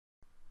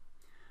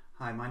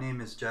Hi, my name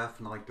is Jeff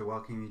and I'd like to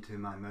welcome you to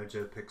my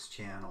MojoPix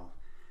channel.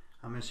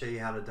 I'm going to show you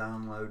how to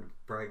download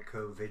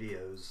Brightcove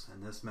videos,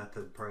 and this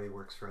method probably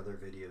works for other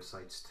video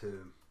sites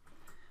too.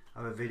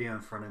 I have a video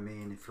in front of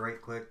me, and if you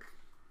right click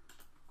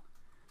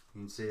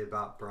you can see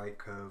about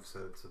Brightcove,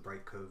 so it's a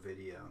Brightcove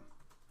video.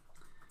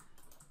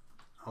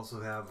 I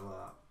also have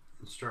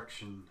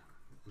instructions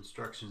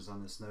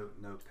on this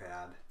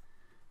notepad,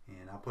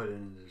 and I'll put it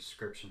in the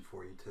description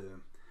for you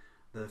too.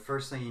 The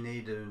first thing you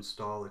need to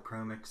install the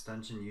Chrome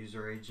extension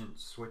user agent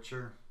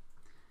switcher,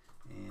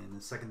 and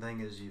the second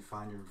thing is you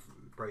find your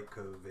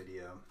Brightcove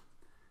video.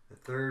 The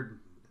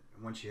third,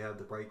 once you have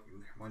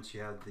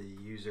the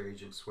user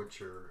agent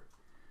switcher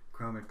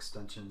Chrome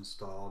extension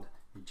installed,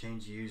 you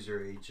change the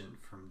user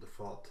agent from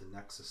default to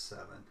Nexus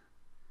 7.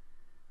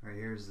 Right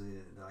here's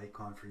the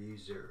icon for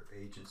user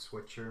agent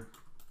switcher.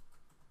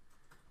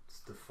 It's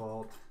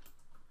default.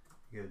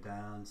 You go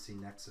down, see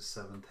Nexus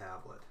 7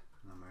 tablet,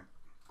 and I'm going to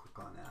click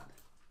on that.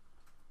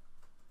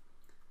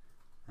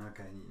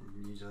 Okay,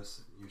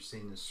 you're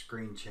seeing the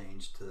screen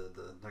change to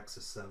the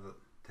Nexus 7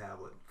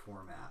 tablet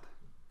format.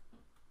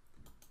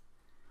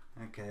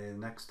 Okay, the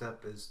next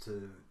step is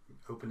to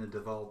open the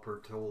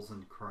developer tools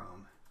in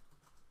Chrome.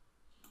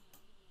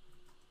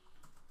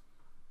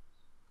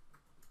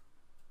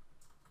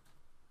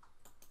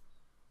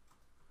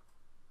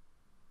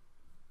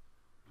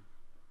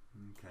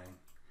 Okay,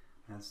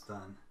 that's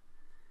done.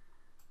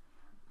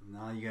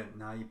 Now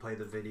you play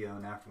the video,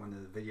 and after when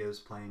the video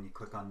is playing, you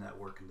click on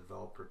Network and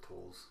Developer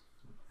Tools,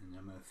 and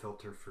I'm going to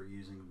filter for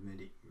using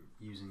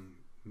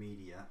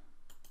media.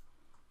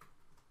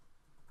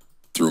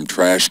 Bathroom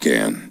trash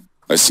can.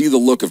 I see the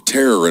look of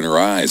terror in her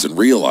eyes and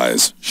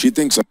realize she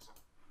thinks I'm...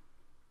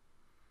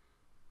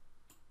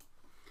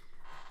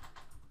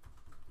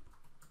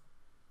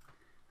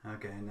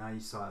 Okay, now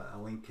you saw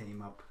a link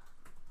came up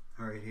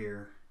right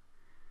here.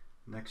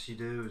 Next you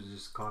do is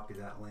just copy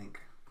that link.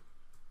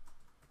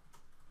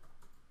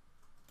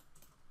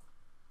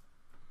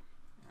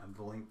 I have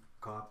the link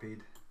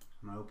copied.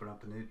 I'm going to open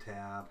up a new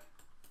tab.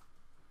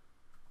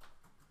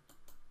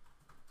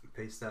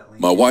 Paste that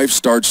link. My wife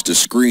starts to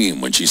scream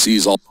when she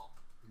sees all...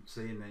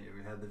 See, and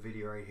we have the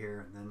video right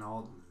here. And then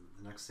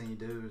the next thing you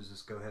do is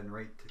just go ahead and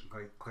right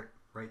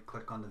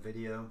click on the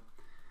video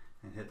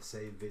and hit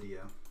Save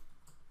Video.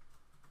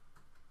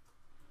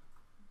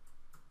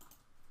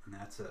 And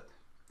that's it.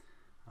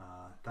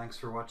 Thanks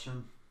for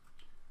watching,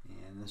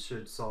 and this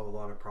should solve a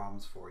lot of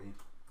problems for you.